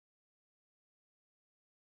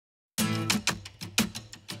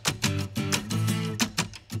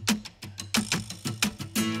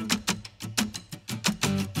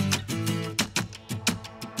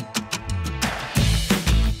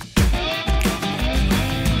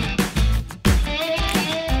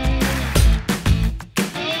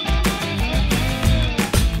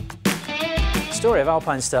story of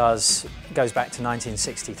Alpinestars goes back to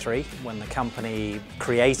 1963 when the company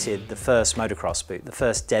created the first motocross boot, the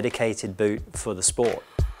first dedicated boot for the sport.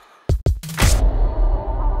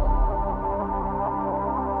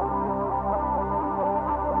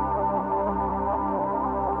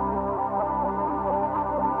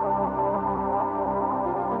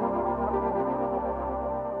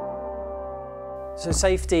 So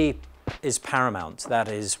safety is paramount. That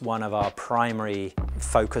is one of our primary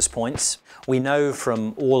focus points. We know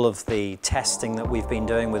from all of the testing that we've been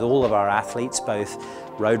doing with all of our athletes, both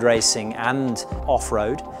road racing and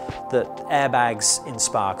off-road, that airbags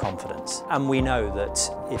inspire confidence. And we know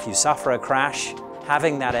that if you suffer a crash,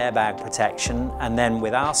 having that airbag protection, and then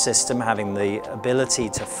with our system having the ability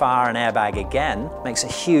to fire an airbag again, makes a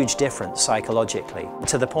huge difference psychologically,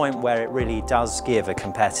 to the point where it really does give a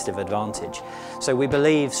competitive advantage. So we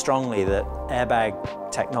believe strongly that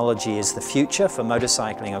airbag technology is the future for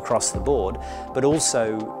motorcycling across the board, but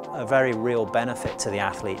also a very real benefit to the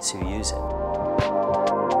athletes who use it.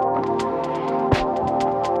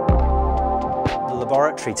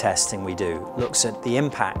 Laboratory testing we do looks at the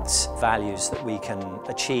impact values that we can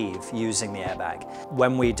achieve using the airbag.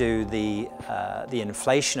 When we do the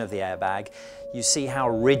inflation of the airbag, you see how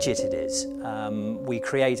rigid it is. We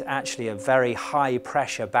create actually a very high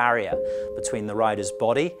pressure barrier between the rider's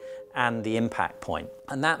body and the impact point.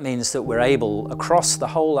 And that means that we're able, across the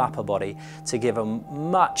whole upper body, to give a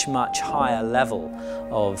much, much higher level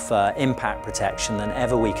of impact protection than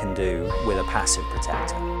ever we can do with a passive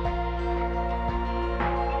protector.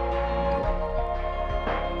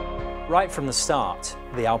 Right from the start,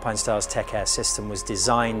 the Alpinestars Tech Air system was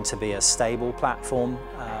designed to be a stable platform,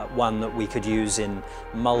 one that we could use in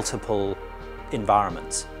multiple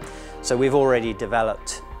environments. So we've already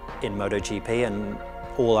developed in MotoGP, and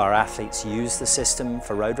all our athletes use the system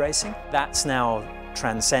for road racing. That's now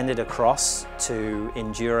transcended across to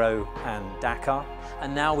Enduro and Dakar,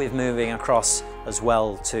 and now we're moving across as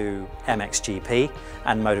well to MXGP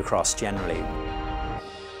and Motocross generally.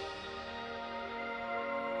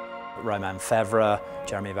 Romain Fevre,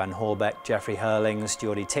 Jeremy Van Horbeck, Jeffrey Hurlings,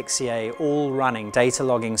 Jordi Tixier, all running data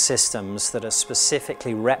logging systems that are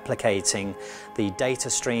specifically replicating the data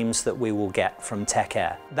streams that we will get from Tech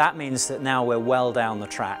Air. That means that now we're well down the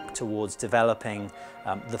track towards developing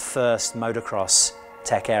the first motocross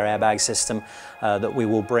Tech Air airbag system that we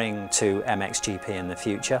will bring to MXGP in the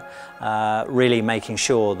future, really making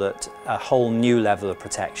sure that a whole new level of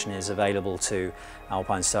protection is available to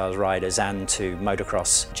Alpinestars riders and to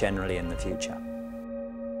motocross generally in the future.